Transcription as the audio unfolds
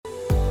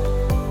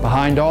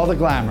Behind all the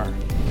glamour,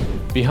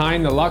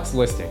 Behind the Lux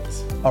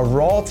listings. a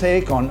raw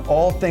take on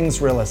all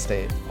things real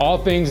estate. All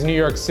things New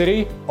York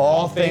City.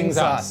 All things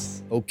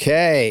us.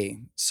 Okay,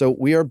 so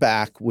we are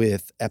back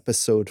with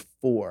episode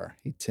 4.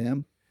 Hey,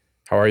 Tim.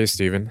 How are you,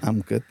 Steven?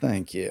 I'm good,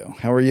 thank you.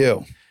 How are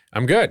you?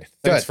 I'm good.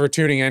 Thanks Good. for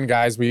tuning in,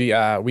 guys.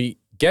 We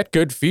get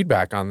good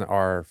feedback on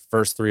our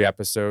first 3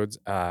 episodes.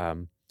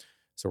 So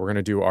we're going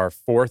to do our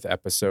 4th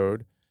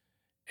episode.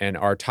 And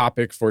our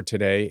topic for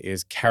today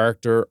is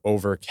character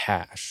over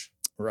cash.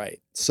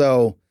 Right.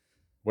 So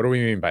What do we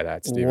mean by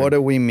that, Steven? what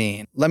do we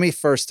mean? Let me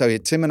first tell you,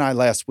 Tim and I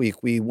last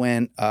week, we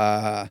went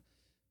for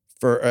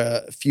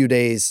a few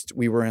days.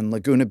 We were in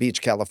Laguna Beach,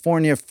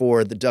 California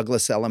for the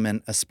Douglas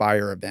Elliman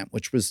Aspire event,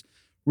 which was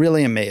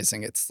really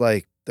amazing. It's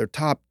like their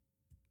top,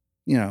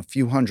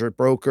 few hundred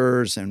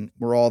brokers, and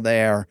we're all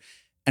there.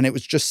 And it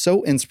was just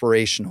so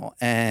inspirational.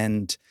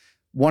 And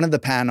one of the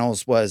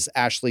panels was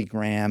Ashley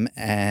Graham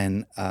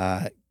and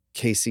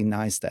Casey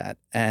Neistat.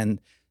 And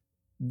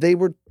they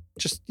were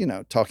just,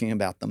 talking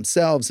about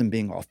themselves and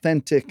being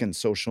authentic and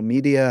social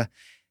media.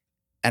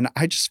 And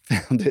I just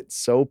found it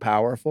so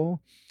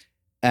powerful.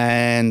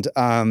 And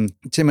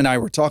Tim and I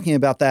were talking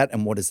about that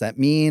and what does that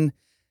mean?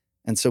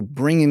 And so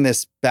bringing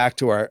this back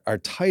to our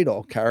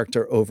title,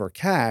 Character Over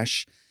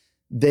Cash,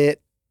 that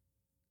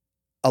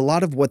a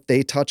lot of what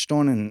they touched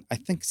on, and I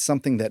think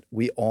something that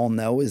we all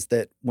know, is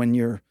that when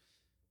you're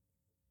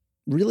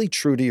really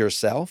true to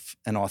yourself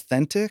and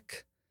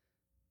authentic,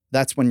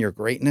 that's when your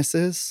greatness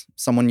is.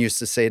 Someone used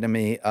to say to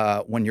me,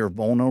 when you're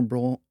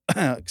vulnerable,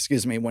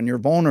 when you're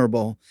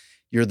vulnerable,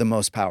 you're the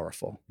most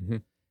powerful. Mm-hmm.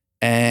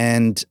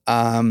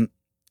 And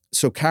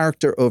so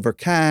character over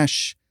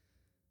cash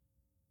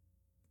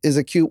is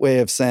a cute way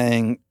of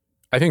saying,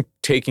 I think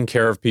taking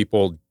care of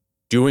people,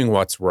 doing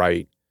what's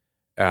right,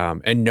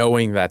 and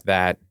knowing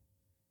that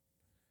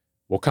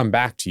will come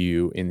back to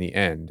you in the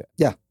end.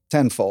 yeah,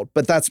 tenfold.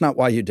 But that's not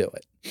why you do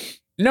it.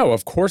 No,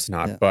 of course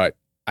not. Yeah. But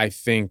I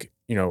think,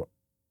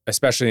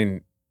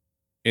 especially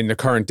in the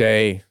current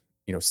day,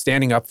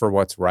 standing up for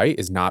what's right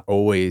is not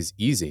always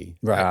easy.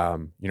 Right.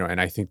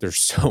 And I think there's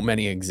so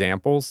many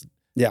examples.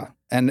 Yeah.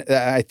 And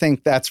I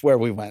think that's where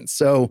we went.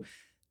 So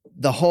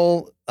the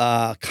whole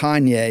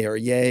Kanye or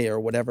Ye or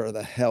whatever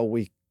the hell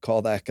we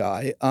call that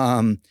guy,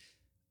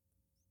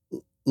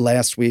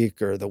 last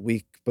week or the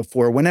week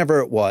before,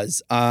 whenever it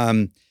was,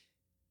 I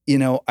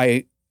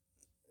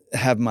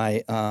have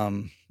my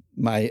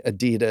my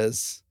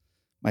Adidas,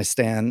 my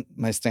Stan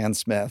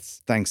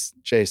Smiths. Thanks,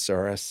 Jay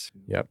Suris.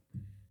 Yep.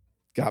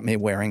 Got me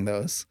wearing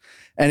those.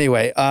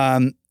 Anyway,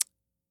 I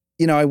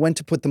went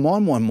to put them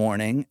on one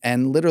morning,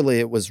 and literally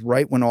it was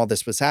right when all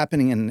this was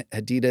happening, and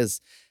Adidas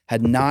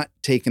had not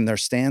taken their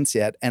stance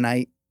yet. And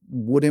I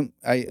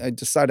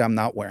decided I'm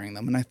not wearing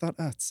them. And I thought,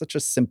 it's such a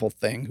simple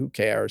thing. Who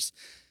cares?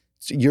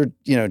 So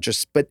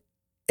but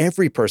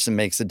every person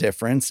makes a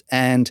difference.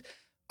 And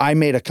I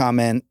made a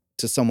comment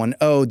to someone,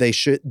 they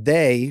should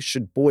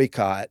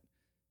boycott,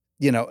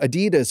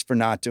 Adidas for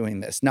not doing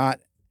this.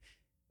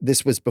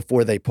 This was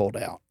before they pulled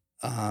out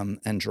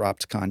and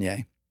dropped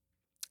Kanye.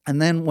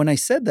 And then when I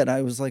said that,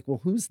 I was like,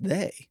 well, who's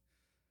they?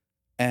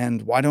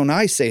 And why don't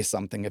I say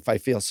something if I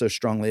feel so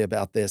strongly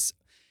about this?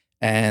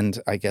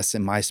 And I guess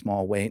in my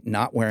small way,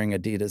 not wearing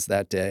Adidas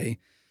that day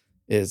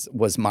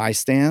was my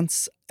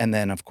stance. And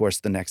then, of course,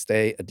 the next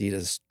day,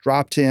 Adidas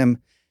dropped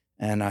him.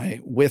 And I,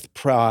 with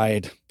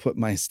pride, put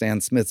my Stan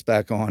Smiths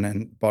back on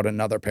and bought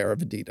another pair of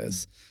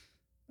Adidas.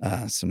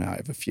 So now I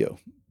have a few.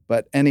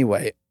 But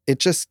anyway, it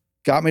just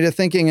got me to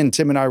thinking. And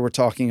Tim and I were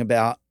talking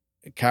about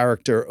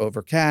character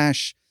over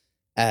cash,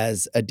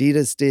 as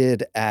Adidas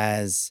did,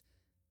 as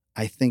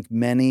I think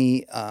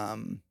many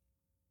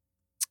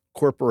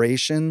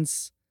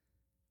corporations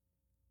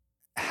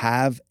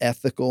have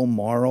ethical,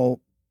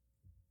 moral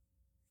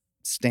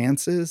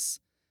stances,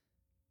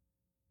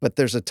 but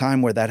there's a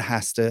time where that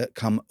has to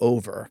come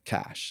over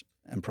cash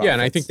and profits. Yeah,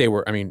 and I think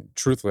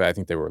truthfully, I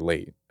think they were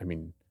late.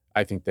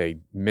 I think they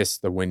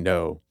missed the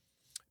window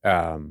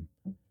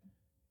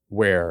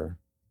where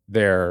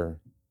they're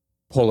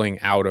pulling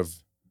out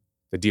of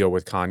the deal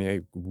with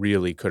Kanye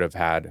really could have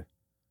had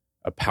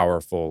a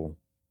powerful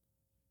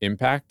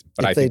impact.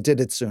 But if they did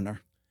it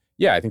sooner.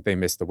 Yeah, I think they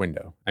missed the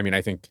window.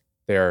 I think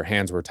their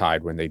hands were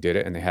tied when they did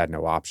it and they had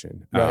no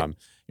option. Right.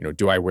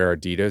 Do I wear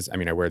Adidas?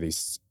 I wear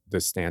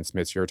the Stan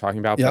Smiths you're talking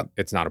about, Yep.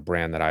 but it's not a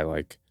brand that I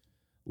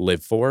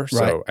live for. So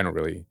Right. I don't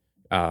really,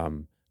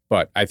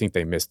 but I think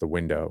they missed the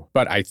window.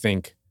 But I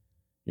think,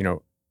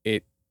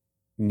 it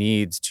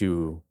needs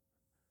to,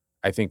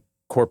 I think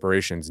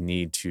corporations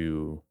need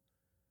to,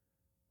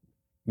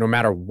 no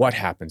matter what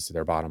happens to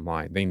their bottom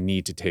line, they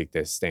need to take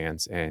this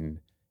stance and,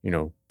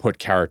 put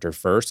character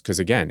first. Because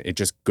again, it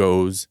just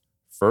goes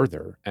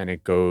further and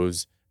it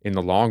goes in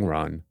the long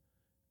run.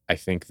 I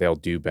think they'll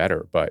do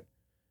better. But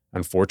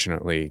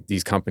unfortunately,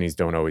 these companies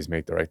don't always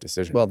make the right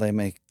decision. Well, they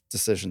make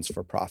decisions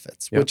for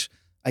profits, Yep. which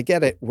I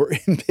get it. We're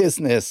in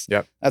business.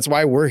 Yep. That's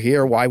why we're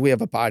here, why we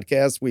have a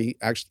podcast.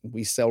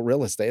 We sell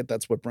real estate.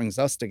 That's what brings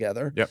us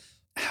together. Yep.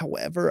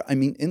 However,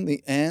 in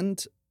the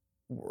end,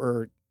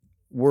 we're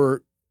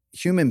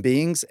human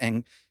beings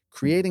and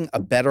creating a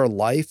better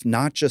life,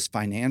 not just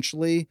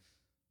financially,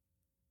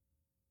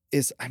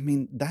 is, I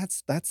mean,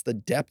 that's the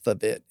depth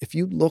of it. If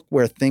you look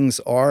where things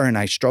are, and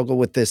I struggle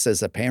with this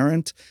as a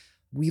parent,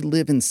 we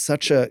live in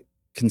such a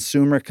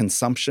consumer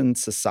consumption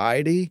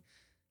society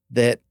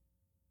that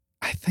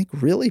I think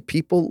really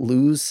people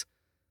lose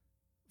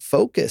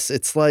focus.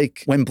 It's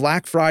like when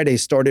Black Friday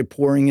started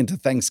pouring into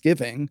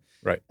Thanksgiving,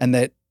 Right. and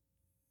that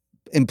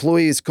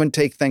employees couldn't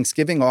take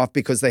Thanksgiving off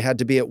because they had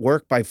to be at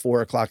work by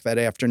 4:00 that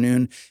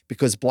afternoon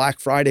because Black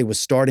Friday was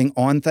starting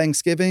on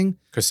Thanksgiving.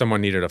 Because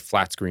someone needed a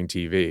flat screen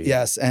TV.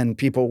 Yes, and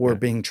people were Yeah.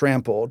 being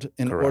trampled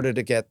in Correct. order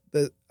to get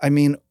the, I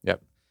mean,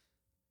 Yep.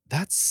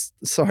 that's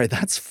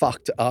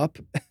fucked up.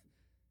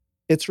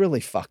 It's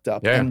really fucked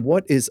up. Yeah. And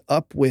what is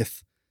up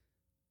with,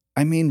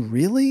 I mean,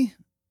 really?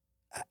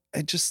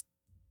 I just,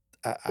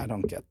 I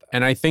don't get that.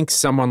 And I think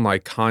someone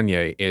like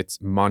Kanye, it's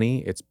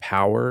money, it's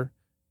power,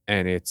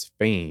 and it's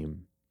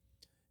fame.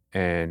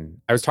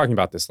 And I was talking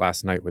about this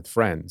last night with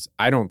friends.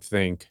 I was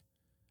never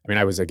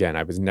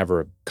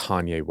a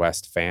Kanye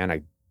West fan.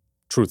 I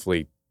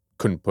truthfully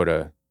couldn't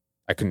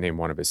name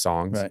one of his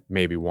songs, Right.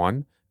 maybe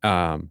one.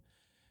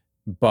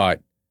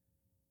 But,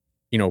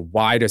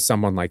 why does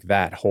someone like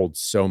that hold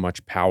so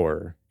much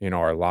power in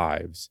our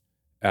lives?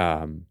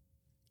 And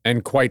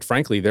quite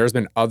frankly, there's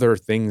been other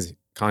things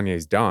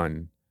Kanye's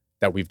done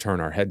that we've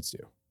turned our heads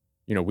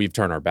to. We've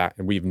turned our back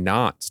and we've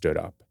not stood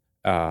up.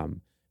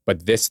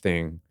 But this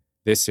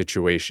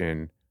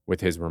situation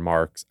with his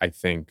remarks, I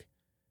think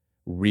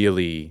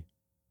really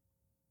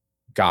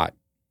got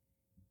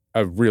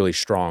a really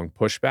strong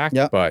pushback.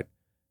 Yeah. But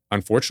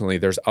unfortunately,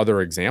 there's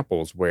other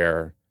examples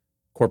where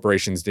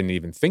corporations didn't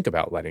even think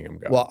about letting him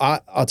go. Well,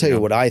 I'll tell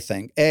you what I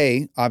think.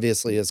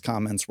 Obviously his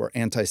comments were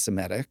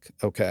anti-Semitic.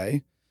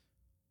 Okay.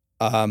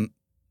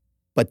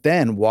 But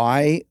then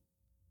why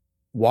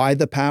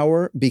the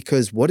power?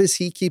 Because what does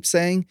he keep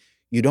saying?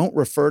 You don't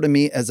refer to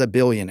me as a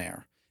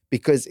billionaire.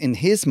 Because in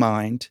his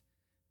mind,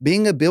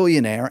 being a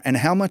billionaire and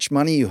how much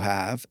money you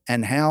have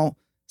and how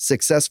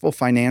successful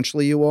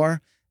financially you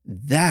are,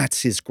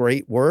 that's his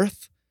great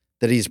worth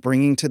that he's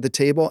bringing to the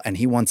table. And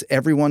he wants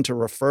everyone to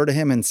refer to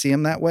him and see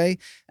him that way.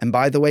 And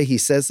by the way, he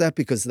says that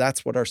because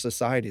that's what our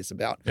society is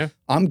about. Yeah.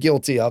 I'm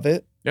guilty of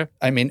it. Yeah.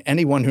 I mean,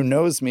 anyone who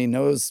knows me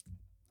knows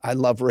I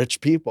love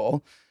rich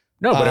people.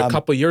 No, but a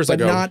couple years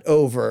but ago, not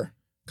over.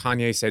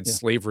 Kanye said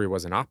slavery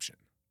was an option.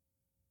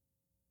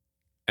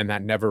 And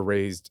that never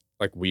raised,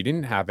 we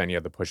didn't have any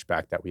of the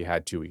pushback that we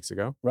had 2 weeks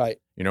ago. Right.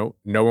 No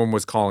one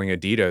was calling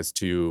Adidas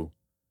to,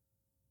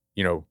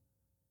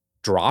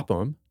 drop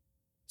them.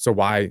 So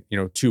why,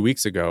 2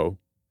 weeks ago,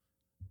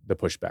 the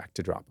pushback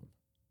to drop him?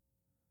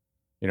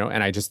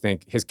 And I just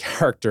think his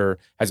character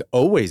has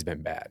always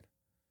been bad.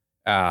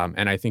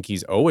 And I think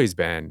he's always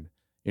been,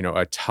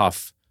 a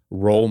tough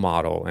role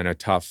model and a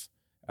tough,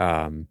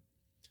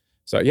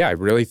 so yeah, I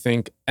really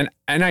think,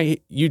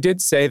 you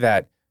did say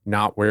that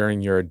not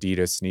wearing your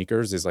Adidas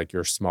sneakers is like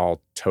your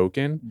small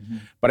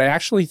token, but I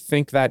actually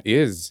think that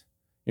is,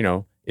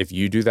 if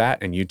you do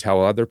that and you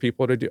tell other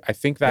people to do, I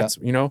think that's,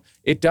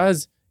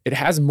 it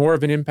has more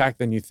of an impact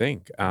than you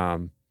think.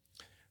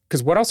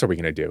 Because what else are we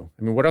going to do?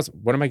 I mean,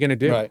 what am I going to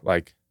do?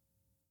 Right.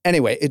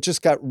 Anyway, it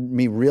just got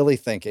me really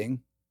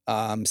thinking,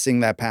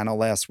 seeing that panel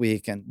last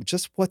week and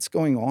just what's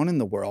going on in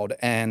the world.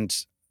 And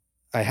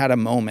I had a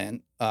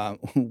moment,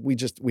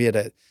 we had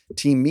a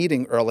team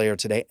meeting earlier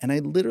today, and I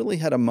literally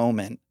had a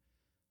moment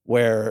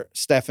where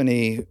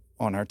Stephanie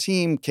on our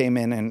team came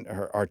in, and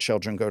our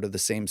children go to the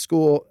same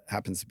school,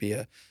 happens to be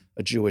a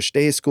Jewish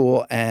day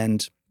school.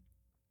 And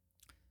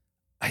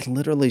I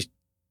literally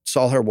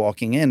saw her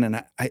walking in,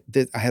 and I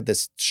had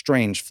this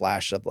strange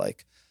flash of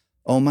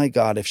oh my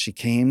God, if she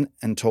came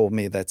and told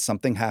me that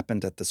something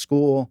happened at the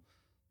school,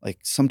 like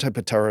some type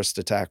of terrorist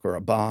attack or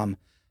a bomb,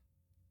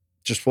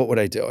 just what would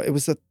I do? It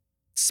was a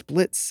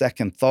split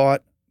second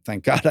thought.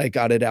 Thank God I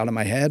got it out of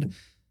my head.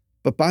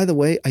 But by the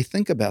way, I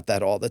think about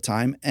that all the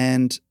time.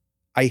 And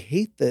I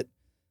hate that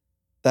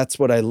that's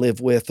what I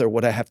live with or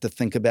what I have to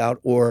think about.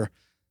 Or,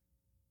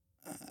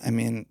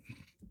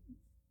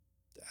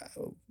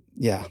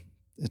 yeah,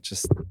 it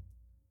just.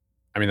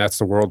 That's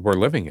the world we're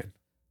living in.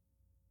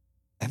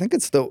 I think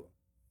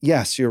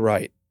yes, you're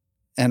right.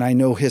 And I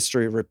know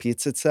history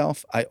repeats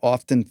itself. I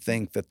often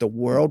think that the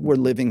world we're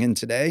living in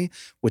today,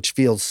 which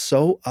feels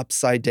so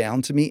upside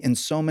down to me in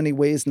so many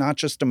ways, not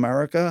just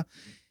America,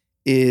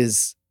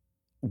 is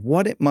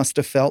what it must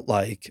have felt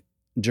like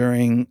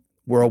during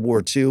World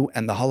War II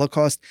and the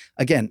Holocaust.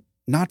 Again,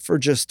 not for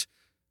just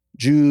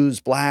Jews,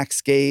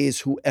 blacks,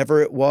 gays,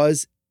 whoever it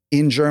was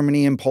in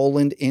Germany, in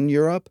Poland, in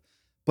Europe,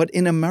 but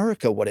in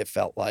America, what it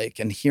felt like,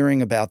 and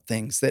hearing about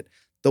things that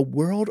the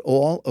world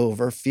all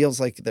over feels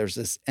like there's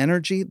this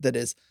energy that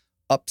is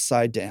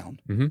upside down,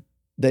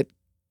 that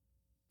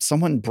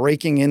someone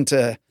breaking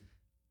into,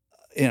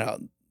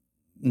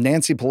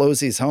 Nancy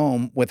Pelosi's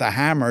home with a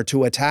hammer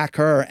to attack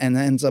her and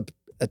ends up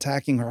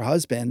attacking her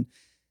husband,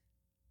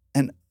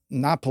 and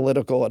not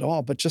political at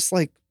all, but just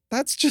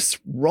that's just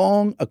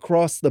wrong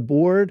across the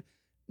board.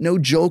 No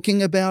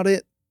joking about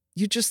it.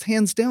 you just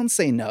hands down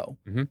say no.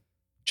 Mhm.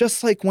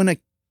 Just like when a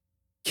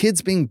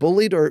kid's being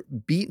bullied or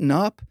beaten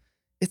up,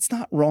 it's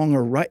not wrong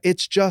or right.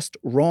 It's just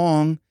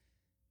wrong.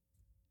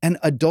 And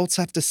adults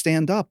have to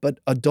stand up, but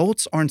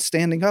adults aren't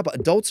standing up.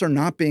 Adults are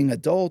not being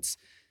adults.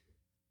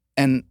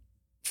 And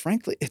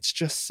frankly, it's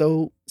just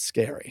so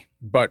scary.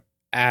 But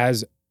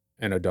as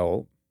an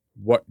adult,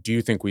 what do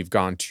you think we've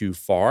gone too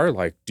far?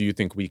 Like, do you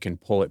think we can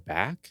pull it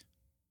back?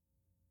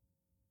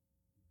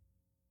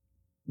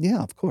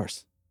 Yeah, of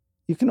course.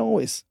 You can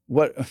always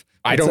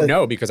I don't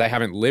know because I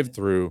haven't lived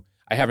through,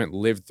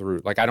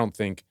 like, I don't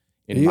think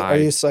are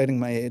you citing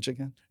my age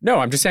again? No,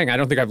 I'm just saying, I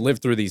don't think I've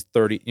lived through these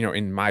 30,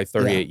 in my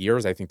 38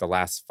 years, I think the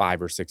last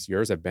 5 or 6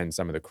 years have been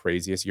some of the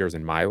craziest years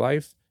in my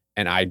life.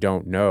 And I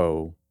don't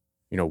know,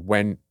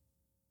 when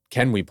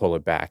can we pull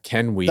it back?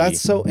 Can we?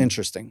 That's so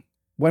interesting.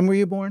 When were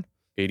you born?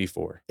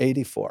 84.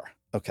 84.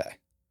 Okay.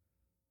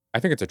 I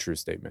think it's a true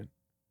statement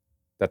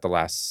that the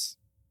last,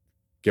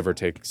 give or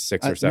take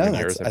 6 or 7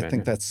 years have been. I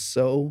think that's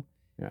so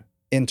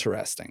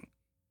interesting.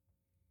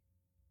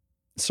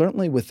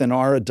 Certainly within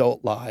our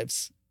adult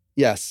lives,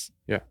 yes.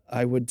 Yeah.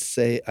 I would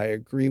say I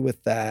agree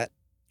with that.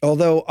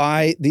 Although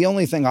the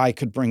only thing I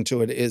could bring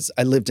to it is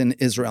I lived in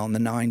Israel in the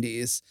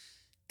 90s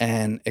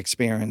and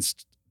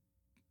experienced,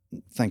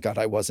 thank God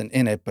I wasn't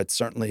in it, but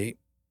certainly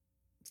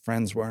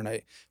friends were, and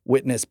I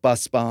witnessed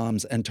bus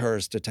bombs and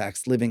terrorist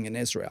attacks living in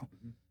Israel.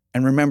 Mm-hmm.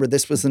 And remember,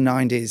 this was the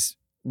 90s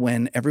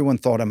when everyone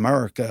thought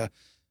America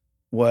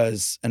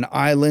was an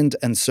island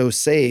and so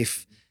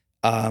safe,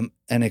 and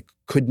it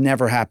could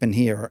never happen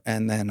here.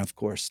 And then, of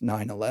course,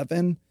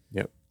 9/11.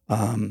 Yep.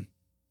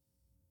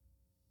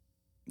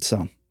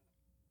 So.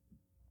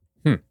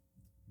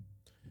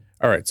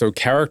 All right. So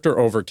character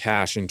over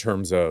cash in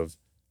terms of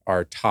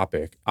our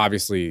topic.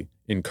 Obviously,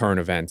 in current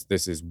events,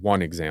 this is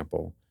one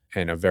example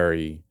and a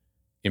very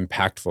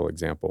impactful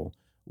example.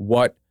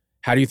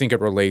 How do you think it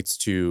relates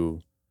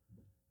to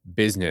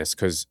business?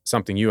 Because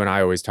something you and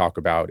I always talk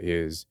about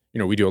is,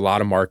 we do a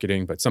lot of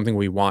marketing, but something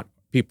we want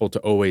people to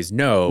always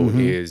know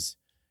is,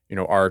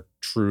 our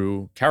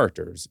true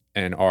characters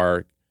and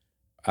our,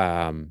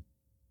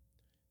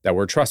 that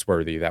we're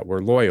trustworthy, that we're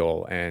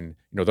loyal. And,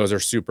 those are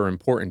super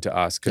important to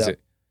us because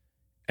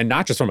and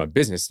not just from a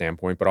business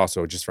standpoint, but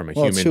also just from a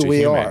human to human. It's who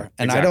we are.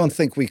 And exactly. I don't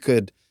think we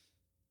could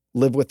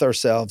live with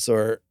ourselves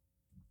or,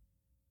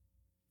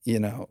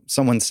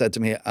 someone said to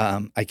me,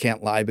 I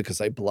can't lie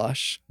because I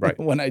blush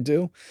when I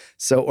do.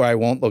 Or I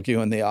won't look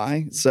you in the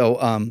eye. So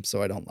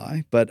I don't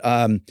lie. But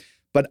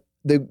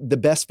the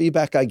best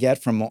feedback I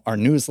get from our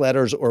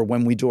newsletters or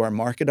when we do our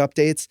market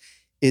updates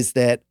is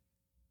that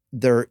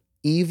they're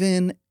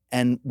even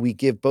and we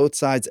give both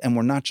sides and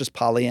we're not just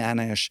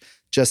Pollyannish,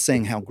 just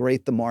saying how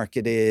great the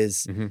market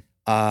is.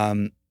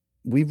 Mm-hmm.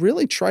 We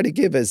really try to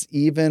give as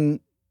even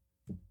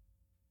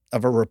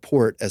of a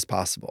report as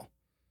possible.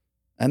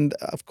 And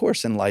of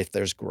course, in life,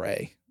 there's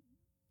gray.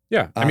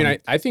 Yeah. I mean,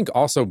 I think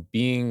also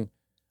being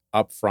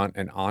upfront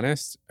and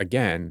honest,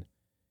 again,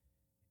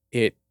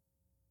 it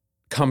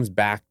comes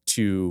back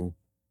to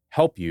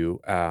help you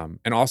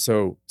and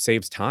also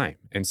saves time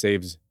and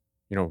saves,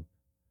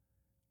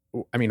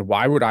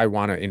 why would I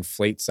want to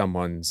inflate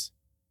someone's,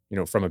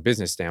 from a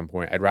business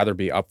standpoint? I'd rather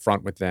be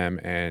upfront with them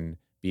and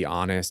be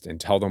honest and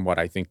tell them what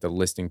I think the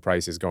listing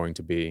price is going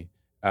to be.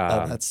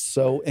 That's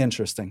so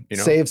interesting.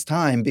 Saves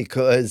time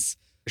because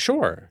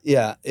sure.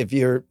 Yeah. If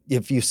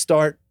you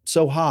start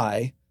so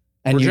high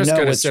and we're just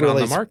going to sit on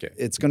the market.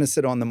 It's going to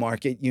sit on the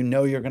market. You're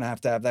going to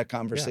have that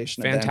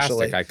conversation Fantastic.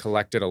 Eventually. I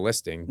collected a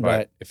listing,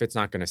 but if it's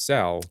not going to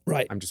sell,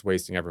 I'm just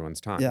wasting everyone's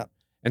time. Yeah.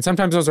 And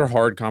sometimes those are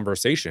hard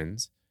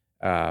conversations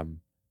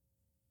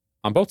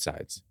on both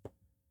sides,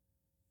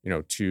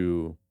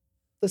 to...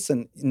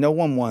 Listen, no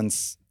one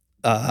wants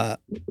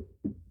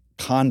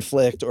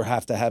conflict or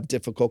have to have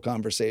difficult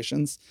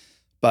conversations,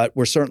 but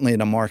we're certainly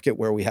in a market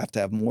where we have to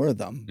have more of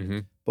them. Mm-hmm.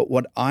 But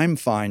what I'm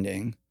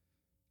finding,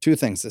 two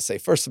things to say.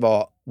 First of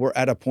all, we're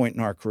at a point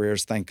in our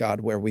careers, thank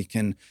God, where we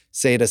can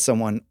say to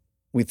someone,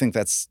 we think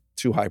that's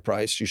too high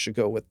price. You should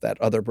go with that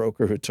other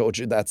broker who told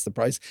you that's the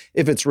price.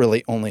 If it's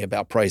really only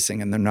about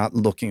pricing and they're not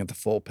looking at the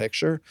full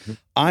picture. Mm-hmm.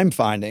 I'm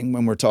finding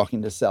when we're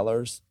talking to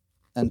sellers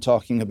and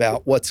talking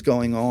about what's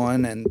going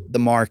on and the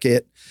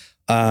market,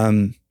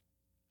 and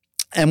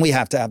we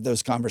have to have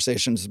those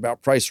conversations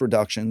about price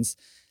reductions.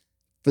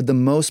 For the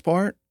most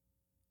part,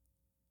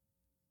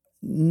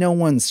 no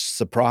one's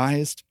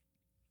surprised.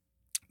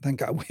 Thank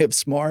God we have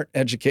smart,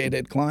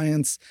 educated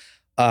clients.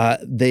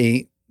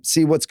 They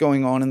see what's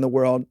going on in the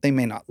world. They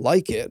may not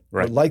like it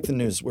or like the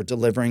news we're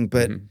delivering,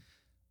 but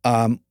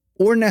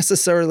or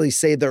necessarily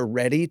say they're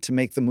ready to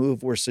make the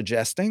move we're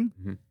suggesting.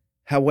 Mm-hmm.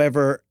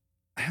 However,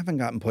 I haven't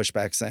gotten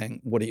pushback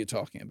saying, what are you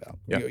talking about?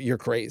 Yeah. You're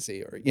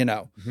crazy or,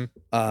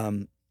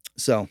 Mm-hmm.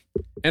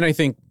 And I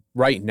think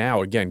right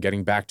now, again,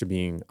 getting back to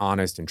being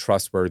honest and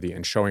trustworthy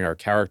and showing our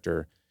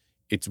character,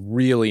 it's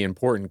really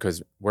important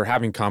because we're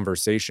having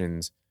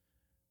conversations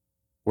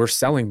where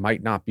selling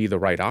might not be the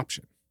right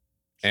option.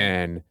 Sure.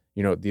 And,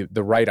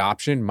 the right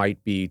option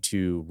might be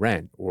to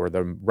rent or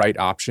the right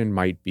option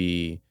might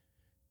be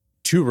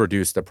to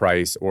reduce the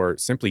price or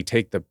simply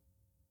take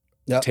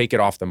it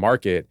off the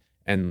market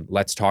and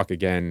let's talk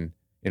again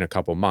in a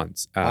couple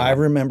months. I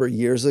remember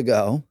years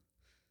ago,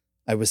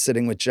 I was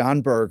sitting with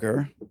John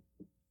Berger.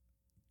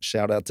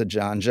 Shout out to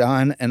John.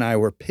 John and I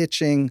were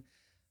pitching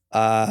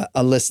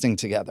a listing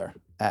together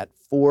at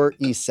 4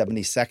 East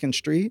 72nd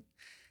Street.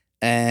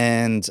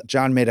 And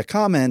John made a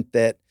comment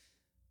that,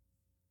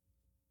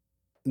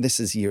 this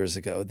is years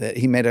ago, that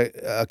he made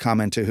a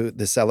comment to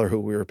the seller who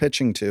we were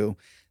pitching to,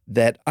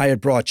 that I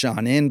had brought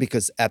John in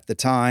because at the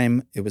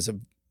time it was a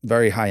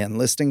very high-end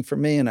listing for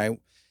me,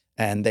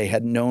 and they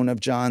had known of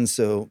John,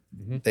 so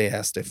they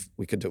asked if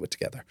we could do it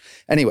together.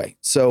 Anyway,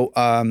 so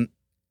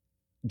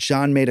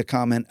John made a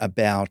comment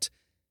about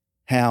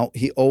how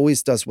he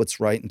always does what's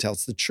right and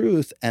tells the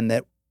truth, and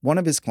that one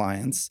of his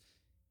clients,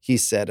 he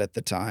said at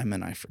the time,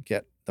 and I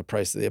forget the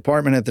price of the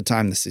apartment at the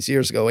time, this is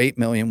years ago, 8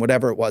 million,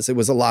 whatever it was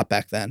a lot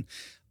back then,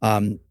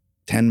 10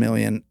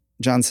 million.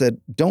 John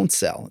said, don't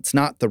sell. It's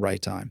not the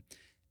right time.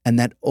 And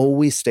that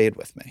always stayed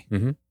with me.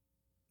 Mm-hmm.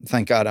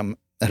 Thank God I'm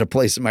at a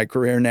place in my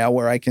career now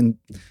where I can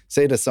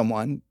say to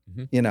someone,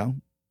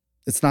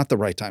 it's not the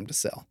right time to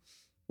sell,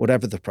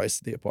 whatever the price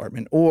of the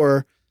apartment.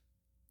 Or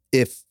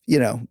if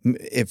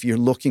you're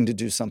looking to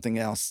do something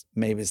else,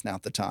 maybe it's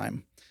not the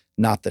time.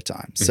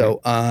 Mm-hmm. So,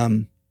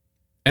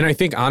 and I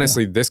think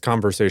honestly, this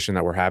conversation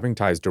that we're having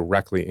ties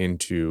directly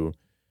into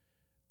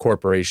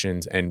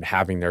corporations and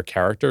having their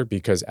character,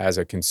 because as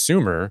a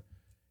consumer,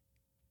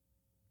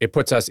 it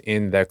puts us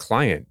in the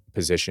client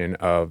position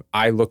of,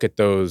 I look at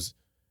those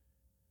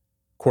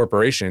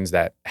corporations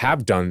that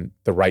have done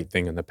the right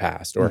thing in the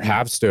past or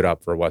have stood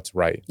up for what's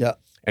right. Yeah.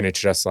 And it's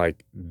just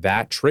like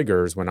that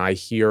triggers when I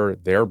hear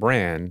their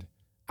brand,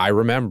 I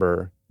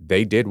remember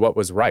they did what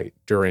was right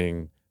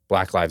during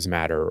Black Lives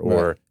Matter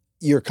or right.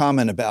 Your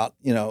comment about,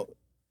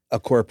 a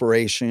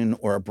corporation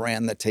or a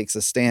brand that takes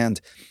a stand.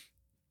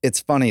 It's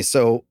funny.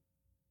 So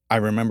I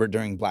remember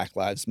during Black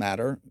Lives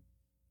Matter,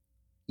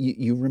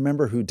 you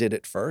remember who did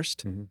it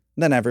first? Mm-hmm.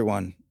 Then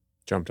everyone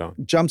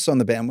jumps on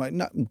the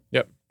bandwagon.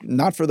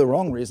 Not for the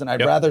wrong reason.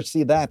 I'd rather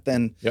see that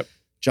than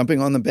jumping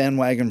on the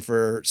bandwagon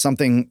for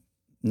something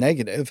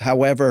negative.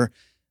 However,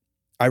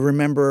 I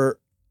remember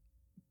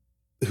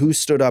who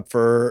stood up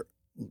for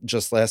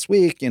just last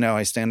week,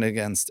 I stand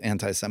against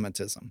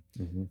anti-Semitism.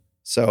 Mm-hmm.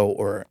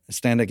 Or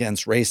stand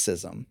against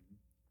racism,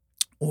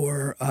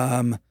 or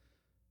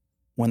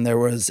when there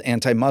was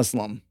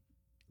anti-Muslim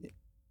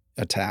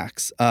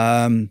attacks.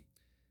 And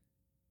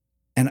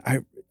I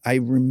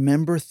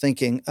remember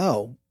thinking,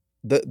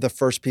 the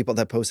first people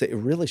that posted, it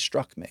really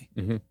struck me.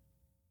 Mm-hmm.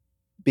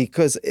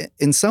 Because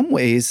in some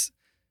ways,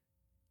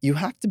 you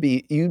have to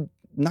be, you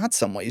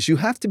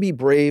have to be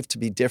brave to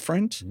be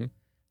different. Mm-hmm.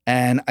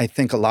 And I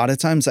think a lot of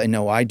times, I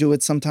know I do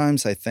it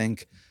sometimes, I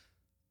think,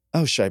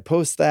 oh, should I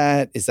post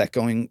that? Is that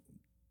going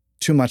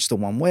too much the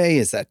one way?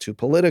 Is that too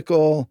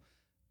political?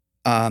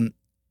 And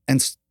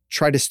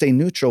try to stay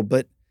neutral.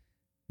 But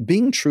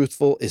being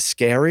truthful is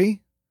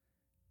scary.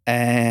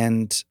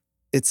 And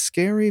it's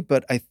scary,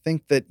 but I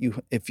think that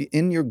if you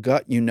in your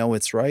gut,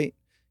 it's right,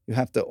 you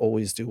have to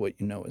always do what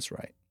you know is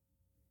right.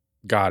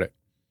 Got it.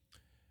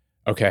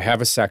 Okay, I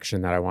have a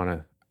section that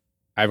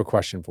I have a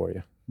question for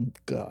you.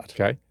 God.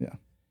 Okay? Yeah.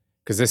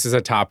 Because this is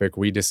a topic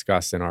we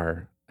discuss in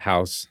our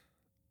house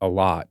a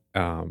lot,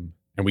 and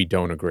we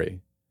don't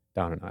agree,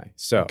 Don and I.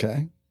 So,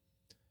 okay.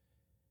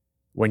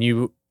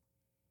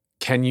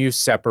 Can you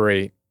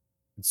separate,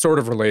 it's sort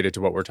of related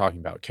to what we're talking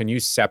about, can you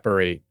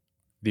separate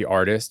the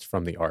artist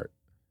from the art?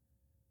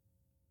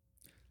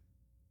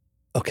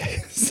 Okay,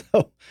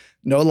 so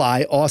no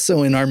lie,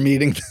 also in our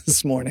meeting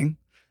this morning,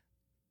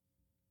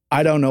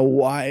 I don't know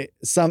why,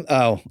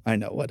 I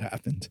know what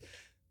happened.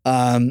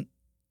 The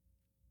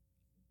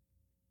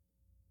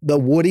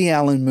Woody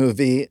Allen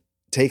movie,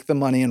 Take the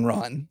Money and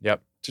Run.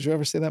 Yep. Did you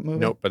ever see that movie?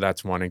 Nope, but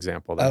that's one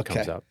example that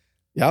comes up.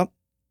 Yep.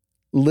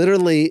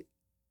 Literally,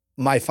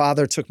 my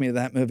father took me to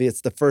that movie.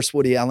 It's the first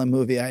Woody Allen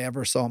movie I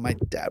ever saw. My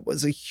dad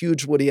was a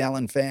huge Woody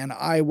Allen fan.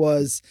 I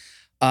was.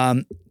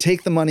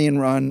 Take the Money and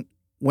Run,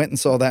 went and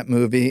saw that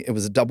movie. It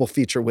was a double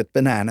feature with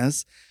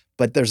Bananas.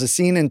 But there's a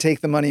scene in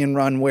Take the Money and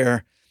Run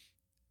where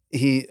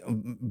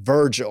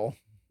Virgil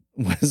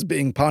was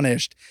being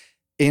punished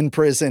in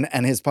prison,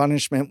 and his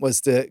punishment was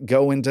to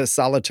go into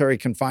solitary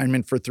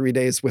confinement for 3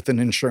 days with an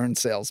insurance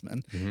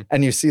salesman. Mm-hmm.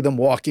 And you see them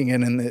walking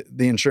in, and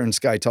the insurance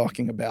guy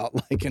talking about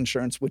like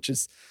insurance, which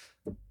is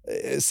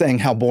saying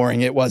how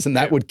boring it was, and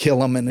that would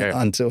kill him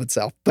unto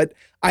itself. But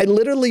I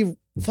literally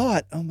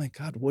thought, oh my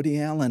God, Woody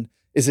Allen,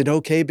 is it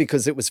okay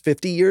because it was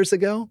 50 years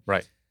ago?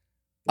 Right.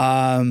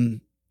 Can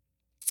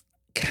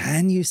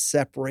you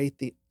separate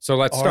the So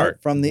let's art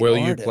start from the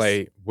artist?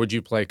 Would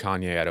you play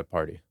Kanye at a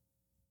party?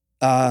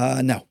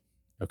 No.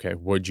 Okay.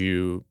 Would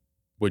you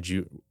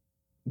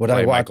play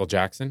I Michael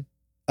Jackson?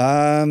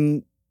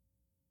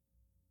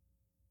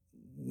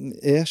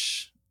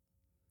 Ish.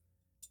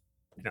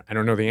 I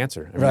don't know the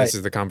answer. I mean, This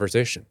is the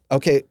conversation.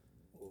 Okay.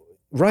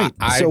 Right.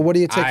 So what do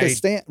you take a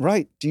stand?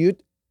 Right.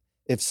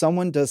 If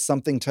someone does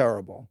something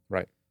terrible,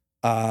 right.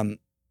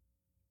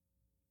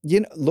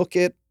 Look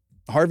at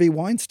Harvey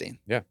Weinstein.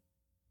 Yeah.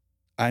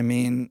 I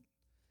mean,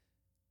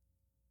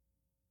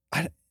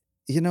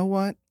 you know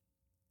what?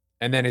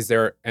 And then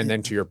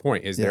then to your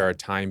point, is Yeah. there a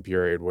time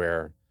period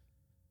where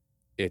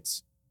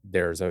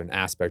there's an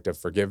aspect of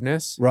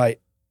forgiveness? Right.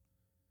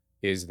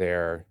 Is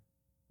there,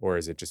 or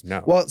is it just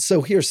no? Well,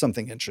 so here's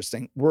something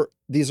interesting.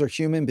 These are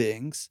human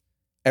beings.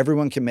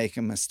 Everyone can make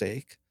a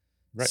mistake.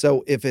 Right.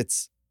 So if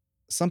it's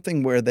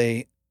something where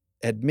they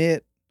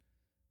admit,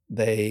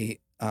 they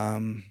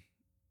own,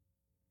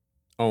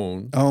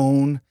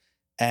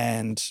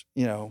 and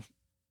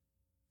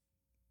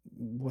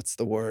what's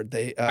the word?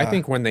 I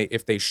think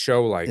if they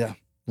show like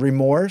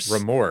remorse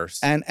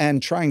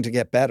and trying to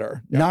get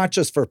better, not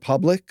just for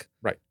public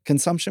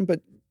consumption,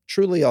 but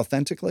truly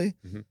authentically,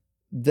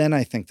 then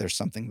I think there's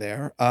something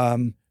there.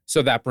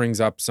 So that brings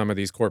up some of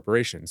these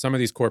corporations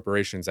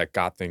that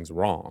got things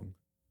wrong.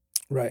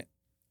 Right.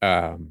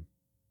 For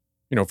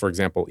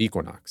example,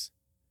 Equinox.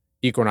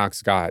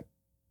 Equinox got,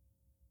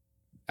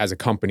 as a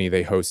company,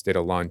 they hosted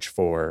a lunch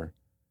for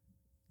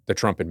the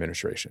Trump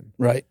administration.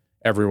 Right.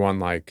 Everyone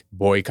like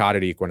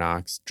boycotted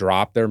Equinox,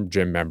 dropped their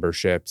gym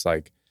memberships.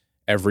 Like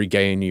every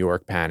gay in New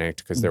York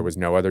panicked because there was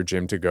no other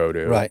gym to go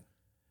to. Right.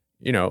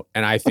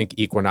 And I think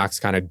Equinox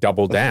kind of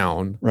doubled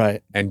down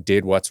and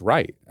did what's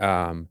right.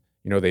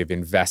 They've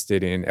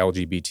invested in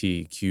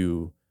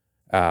LGBTQ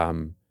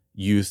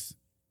youth,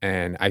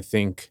 and I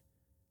think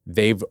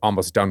they've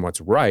almost done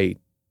what's right.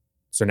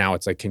 So now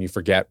it's like, can you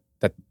forget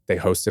that they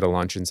hosted a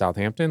lunch in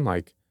Southampton?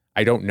 Like,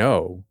 I don't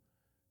know,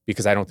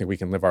 because I don't think we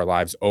can live our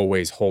lives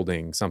always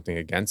holding something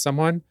against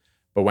someone.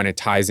 But when it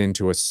ties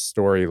into a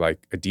story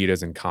like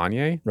Adidas and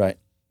Kanye. Right.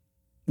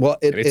 Well,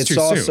 it's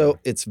also,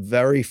 it's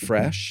very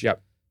fresh.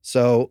 Yep.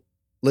 So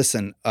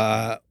listen,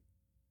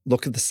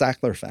 look at the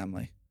Sackler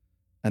family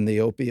and the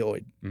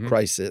opioid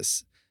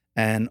crisis.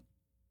 And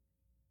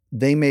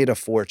they made a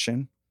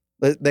fortune.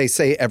 They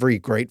say every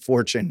great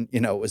fortune,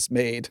 was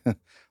made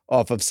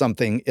off of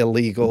something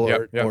illegal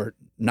or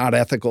not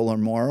ethical or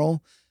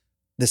moral.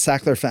 The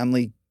Sackler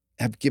family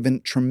have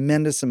given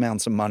tremendous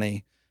amounts of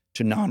money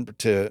to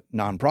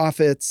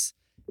nonprofits,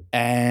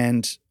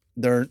 and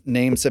their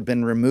names have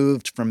been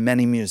removed from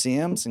many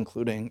museums,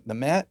 including the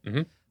Met.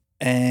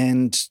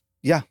 And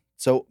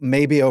so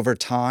maybe over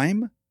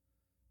time,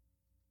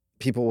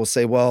 people will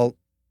say, well,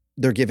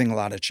 they're giving a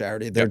lot of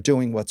charity. They're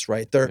doing what's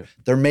right. They're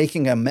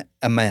making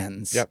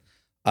amends.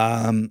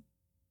 But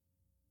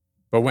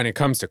when it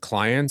comes to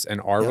clients and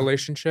our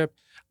relationship,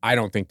 I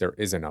don't think there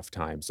is enough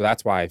time. So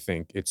that's why I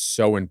think it's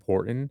so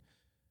important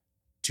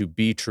to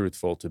be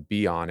truthful, to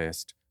be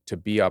honest, to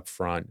be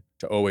upfront,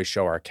 to always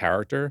show our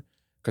character,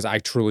 because I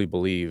truly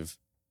believe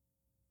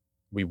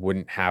we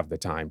wouldn't have the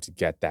time to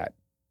get that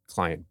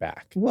client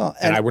back. Well,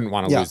 and I wouldn't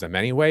want to lose them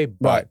anyway,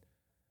 but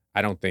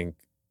I don't think,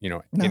 in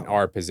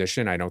our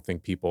position, I don't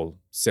think people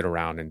sit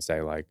around and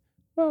say like,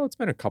 well, it's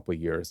been a couple of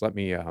years. Let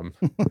me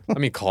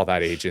call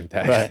that agent.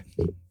 That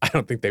I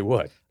don't think they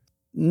would.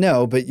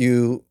 No, but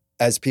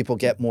as people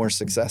get more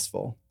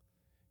successful,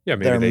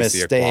 maybe their they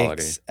see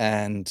equality,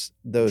 and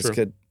those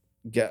could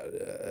get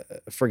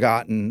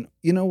forgotten.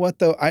 You know what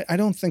though? I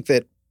don't think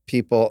that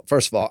people.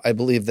 First of all, I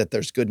believe that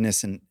there's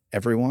goodness in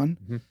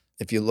everyone.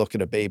 If you look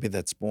at a baby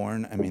that's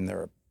born, I mean,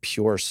 they're a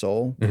pure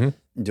soul.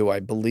 Do I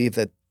believe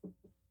that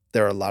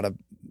there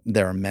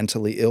are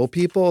mentally ill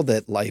people,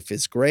 that life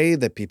is gray,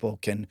 that people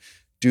can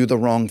do the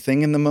wrong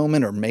thing in the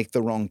moment or make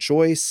the wrong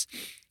choice?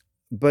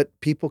 But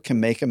people can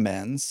make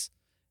amends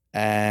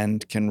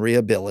and can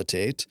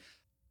rehabilitate.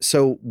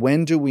 So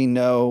when do we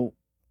know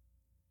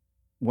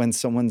when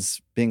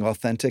someone's being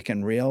authentic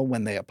and real,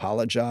 when they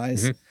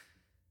apologize?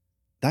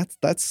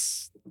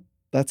 That's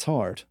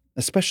hard,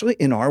 especially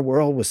in our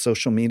world with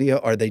social media.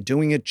 Are they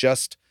doing it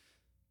just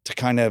to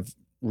kind of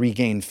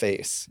regain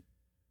face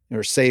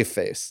or save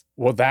face?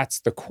 Well, that's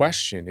the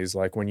question, is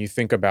like, when you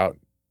think about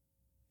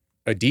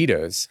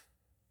Adidas,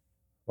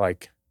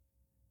 like,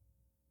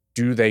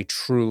 do they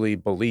truly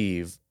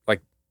believe,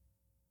 like,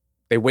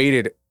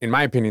 in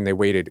my opinion, they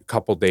waited a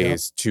couple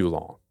days too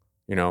long.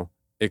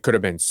 It could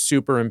have been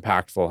super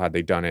impactful had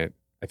they done it.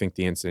 I think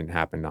the incident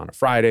happened on a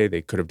Friday.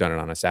 They could have done it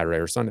on a Saturday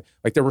or Sunday.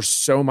 Like, there was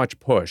so much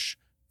push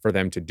for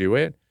them to do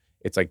it.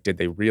 It's like, did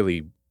they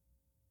really,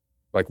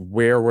 like,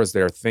 where was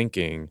their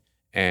thinking?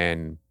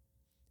 And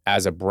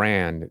as a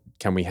brand,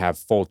 can we have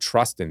full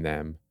trust in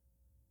them?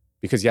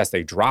 Because yes,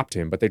 they dropped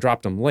him, but they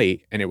dropped him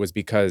late, and it was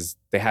because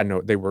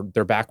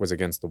their back was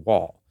against the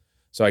wall.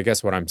 So I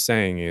guess what I'm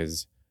saying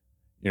is,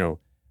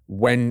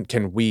 when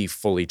can we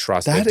fully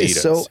trust Adidas? That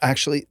is so,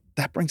 actually,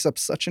 that brings up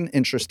such an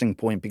interesting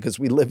point, because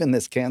we live in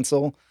this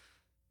cancel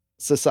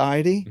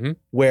society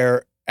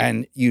where,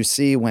 and you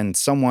see when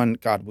someone,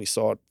 God, we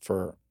saw it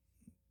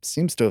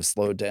seems to have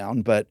slowed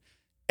down, but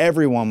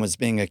everyone was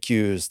being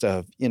accused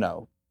of,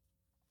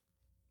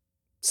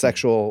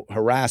 sexual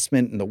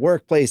harassment in the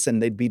workplace,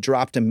 and they'd be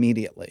dropped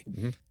immediately.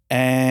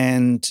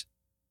 And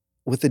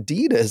with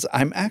Adidas,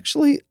 I'm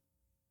actually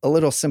a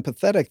little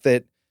sympathetic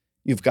that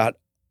you've got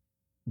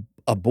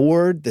a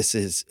board. This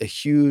is a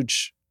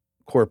huge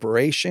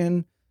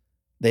corporation.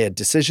 They had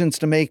decisions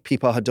to make.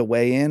 People had to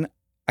weigh in.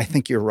 I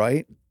think you're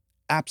right.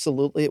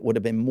 Absolutely, it would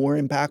have been more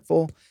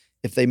impactful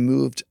if they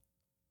moved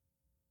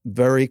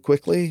very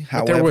quickly. But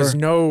However, there was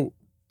no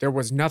they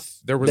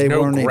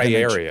weren't gray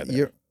even area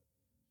there,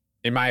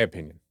 in my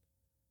opinion.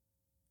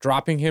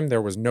 Dropping him,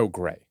 there was no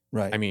gray.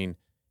 right. I mean,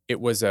 it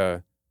was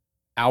a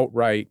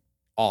outright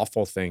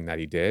awful thing that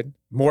he did.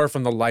 More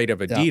from the light of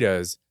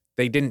Adidas,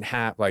 they didn't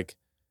have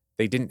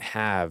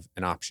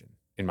an option,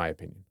 in my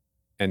opinion,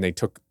 and they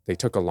took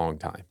a long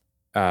time.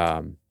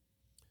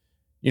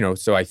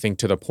 So I think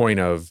to the point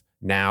of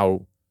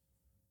now,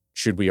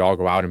 should we all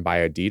go out and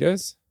buy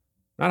Adidas?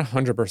 Not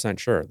 100%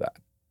 sure of that,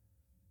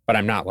 but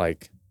I'm not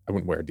like I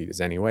wouldn't wear Adidas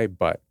anyway.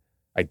 But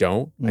I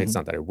don't. Mm-hmm. It's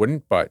not that I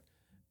wouldn't, but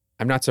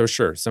I'm not so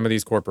sure. Some of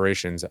these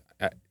corporations,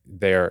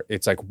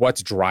 it's like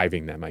what's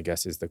driving them, I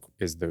guess, is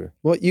the.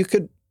 Well,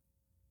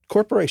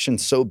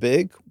 corporations so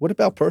big. What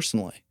about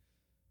personally?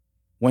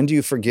 When do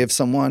you forgive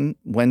someone?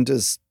 When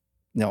does,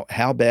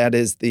 how bad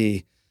is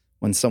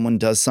when someone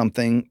does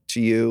something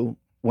to you?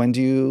 When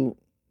do you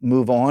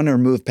move on or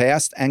move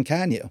past? And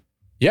can you?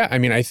 Yeah, I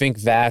mean, I think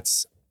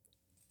it's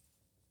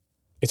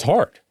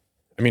hard.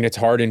 I mean, it's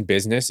hard in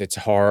business. It's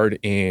hard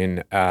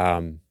in,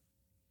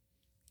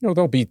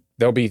 there'll be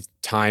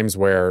times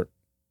where,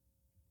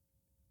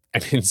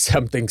 I mean,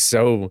 something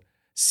so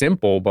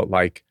simple, but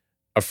like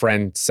a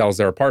friend sells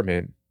their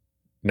apartment,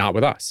 not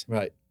with us.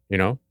 Right.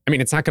 I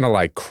mean, it's not going to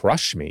like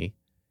crush me,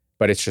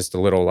 but it's just a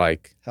little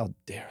like, how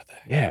dare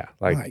they? Yeah.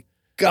 Like, my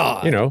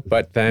God.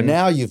 But then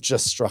now you've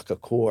just struck a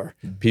core.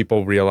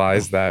 People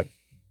realize that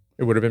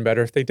it would have been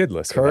better if they did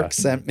listen. Kirk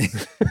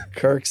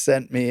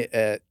sent me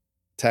a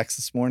text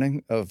this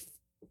morning of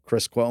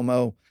Chris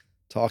Cuomo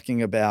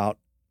talking about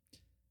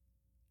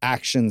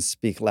actions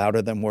speak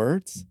louder than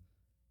words.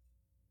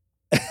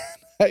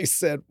 I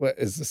said, "What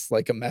is this,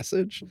 like a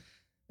message?"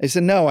 I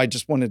said, "No, I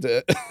just wanted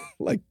to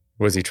like."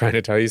 Was he trying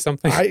to tell you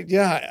something?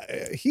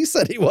 He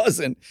said he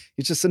wasn't.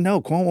 He just said,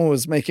 no, Cuomo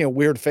was making a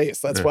weird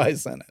face. That's why I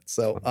sent it.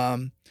 So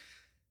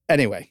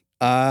anyway,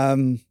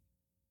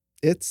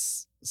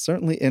 it's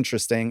certainly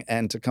interesting.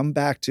 And to come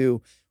back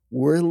to,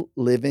 we're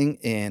living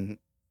in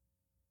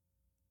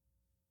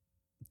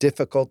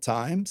difficult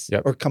times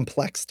or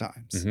complex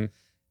times. Mm-hmm.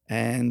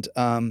 And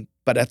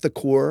but at the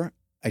core,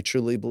 I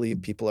truly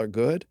believe people are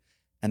good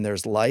and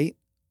there's light.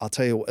 I'll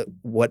tell you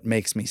what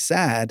makes me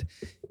sad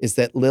is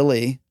that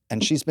Lily,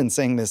 and she's been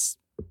saying this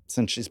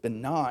since she's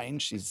been 9,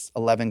 she's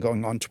 11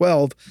 going on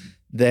 12,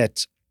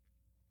 that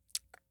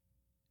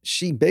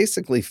she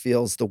basically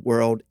feels the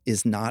world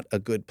is not a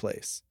good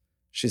place.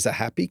 She's a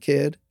happy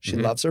kid. She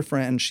loves her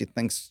friends. She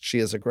thinks she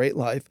has a great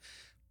life,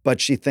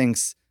 but she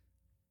thinks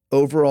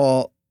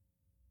overall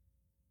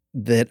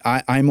that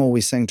I'm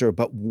always saying to her,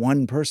 but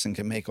one person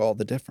can make all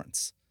the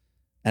difference.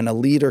 And a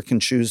leader can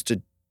choose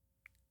to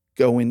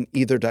go in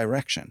either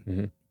direction.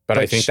 Mm-hmm. But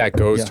I think that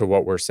goes to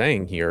what we're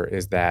saying here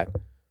is that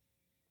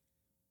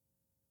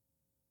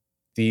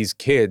these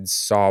kids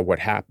saw what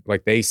happened.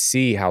 Like they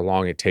see how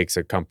long it takes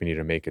a company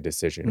to make a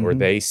decision, or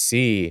they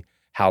see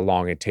how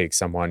long it takes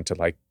someone to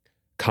like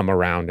come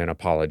around and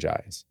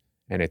apologize.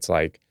 And it's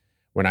like,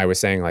 when I was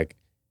saying like,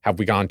 have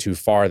we gone too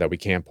far that we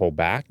can't pull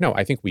back? No,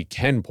 I think we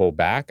can pull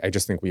back. I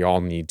just think we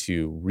all need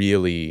to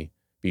really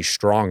be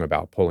strong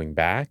about pulling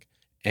back.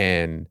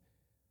 And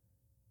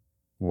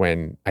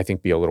when I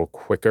think be a little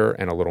quicker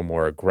and a little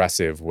more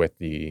aggressive with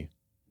the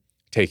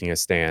taking a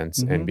stance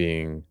and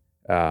being,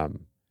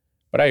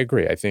 but I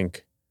agree. I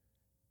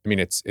mean,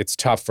 it's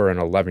tough for an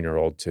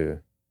 11-year-old to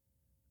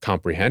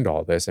comprehend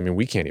all this. I mean,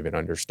 we can't even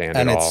understand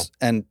it all.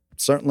 And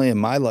certainly in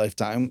my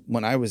lifetime,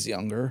 when I was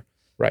younger,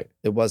 right,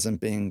 it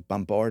wasn't being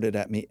bombarded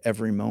at me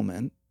every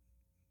moment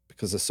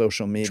because of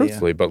social media.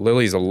 Truthfully, but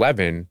Lily's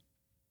 11.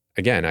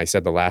 Again, I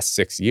said the last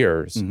 6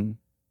 years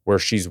where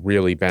she's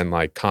really been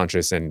like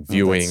conscious and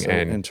viewing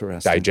and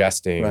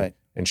digesting, right,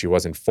 and she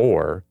wasn't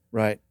 4.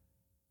 Right.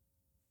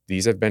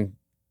 These have been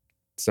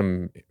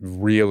some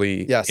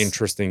really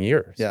interesting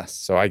years. Yes.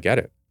 So I get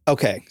it.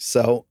 Okay.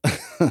 So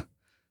a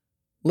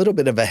little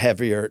bit of a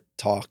heavier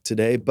talk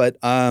today, but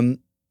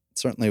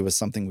certainly it was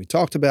something we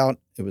talked about.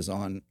 It was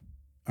on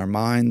our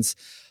minds.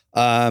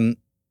 But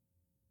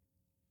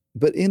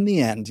in the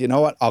end, you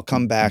know what? I'll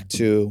come back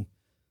to,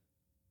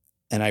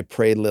 and I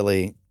pray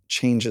Lily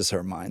changes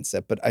her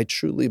mindset, but I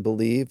truly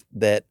believe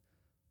that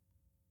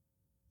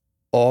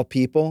all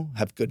people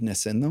have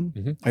goodness in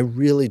them. I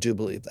really do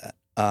believe that.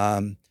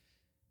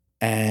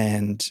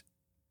 And,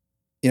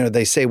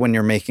 they say when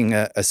you're making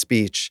a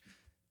speech,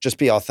 just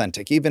be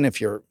authentic, even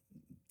if you're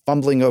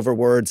fumbling over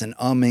words and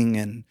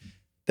umming, and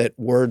that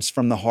words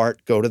from the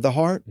heart go to the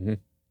heart.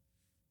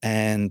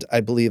 And I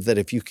believe that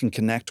if you can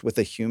connect with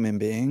a human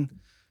being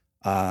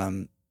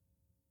at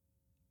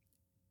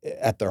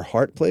their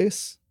heart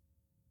place,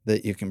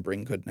 that you can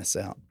bring goodness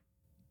out.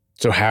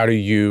 So how do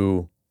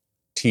you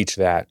teach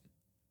that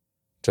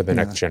to the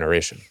next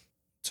generation?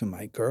 To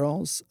my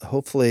girls,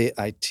 hopefully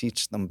I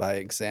teach them by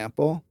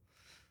example.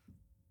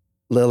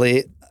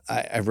 Lily,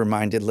 I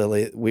reminded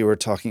Lily, we were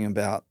talking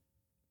about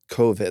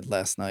COVID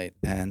last night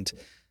and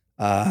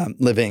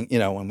living,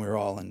 when we were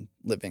all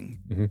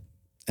living.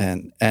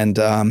 And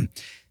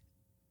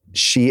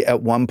she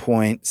at one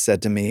point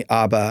said to me,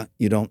 Abba,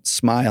 you don't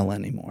smile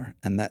anymore.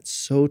 And that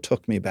so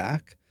took me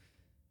back.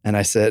 And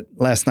I said,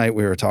 last night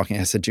we were talking,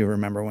 I said, do you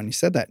remember when you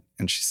said that?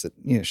 And she said,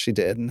 yeah, she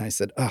did. And I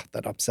said, oh,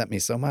 that upset me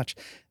so much.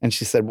 And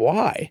she said,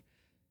 why?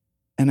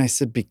 And I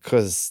said,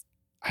 because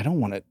I don't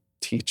want to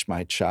teach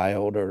my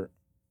child or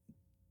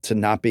to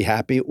not be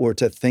happy or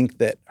to think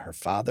that her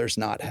father's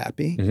not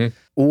happy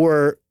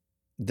or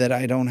that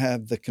I don't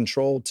have the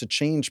control to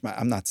change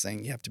I'm not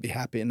saying you have to be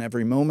happy in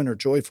every moment or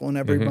joyful in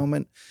every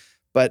moment,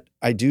 but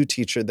I do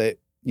teach her that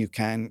you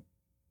can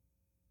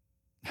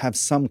have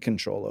some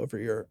control over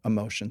your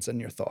emotions and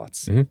your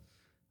thoughts.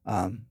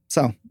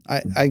 So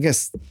I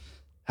guess,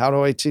 how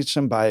do I teach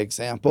them? By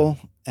example.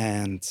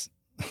 And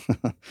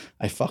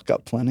I fuck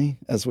up plenty,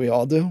 as we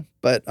all do.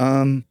 But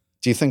do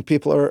you think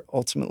people are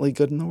ultimately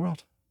good in the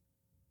world?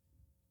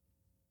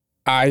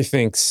 I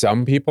think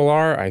some people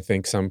are. I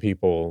think some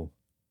people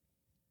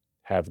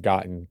have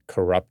gotten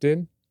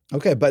corrupted.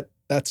 Okay, but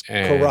that's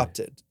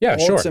corrupted. Yeah,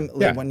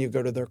 ultimately, sure. When you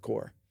go to their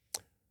core.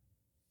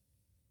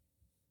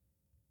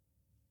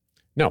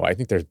 No, I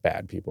think there's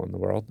bad people in the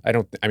world. I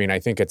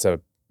think it's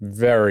a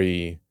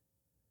very,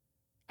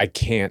 I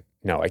can't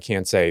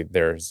say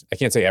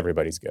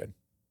everybody's good.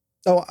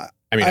 Oh,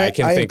 I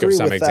can think of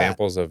some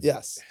examples of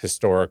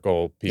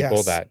historical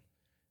people that,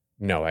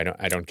 no, I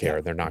don't care.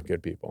 Yeah. They're not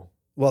good people.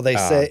 Well, they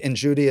say in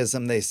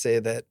Judaism, they say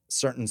that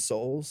certain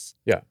souls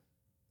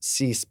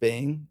cease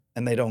being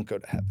and they don't go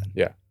to heaven.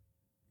 Yeah.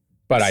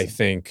 But I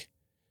think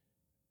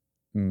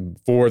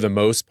for the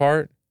most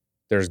part,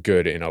 there's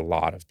good in a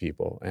lot of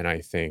people. And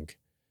I think,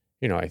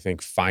 I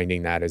think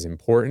finding that is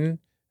important.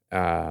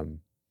 And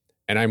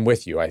I'm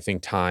with you. I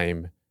think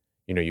time,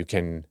 you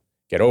can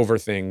get over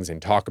things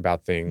and talk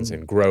about things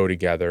and grow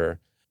together.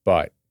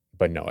 But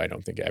no, I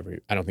don't think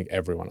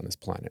everyone on this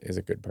planet is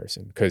a good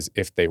person. Because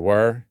if they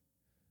were,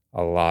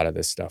 a lot of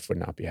this stuff would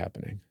not be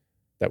happening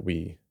that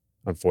we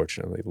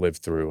unfortunately live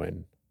through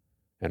and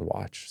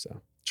watch.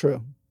 So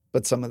true.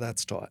 But some of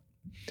that's taught.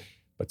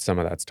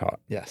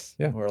 Yes.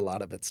 Yeah. Or a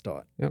lot of it's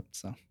taught. Yep.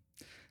 So,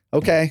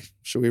 okay.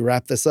 Should we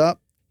wrap this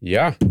up?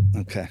 Yeah.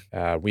 Okay.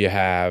 We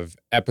have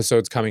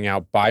episodes coming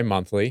out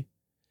bi-monthly.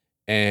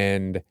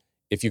 And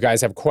if you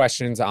guys have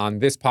questions on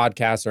this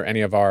podcast or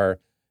any of our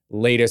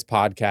latest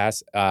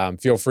podcasts,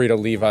 feel free to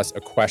leave us a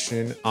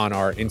question on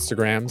our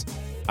Instagrams.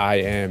 I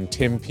am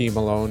Tim P.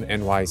 Malone,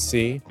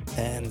 NYC.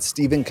 And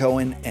Stephen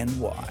Cohen,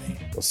 NY.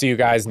 We'll see you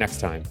guys next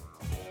time.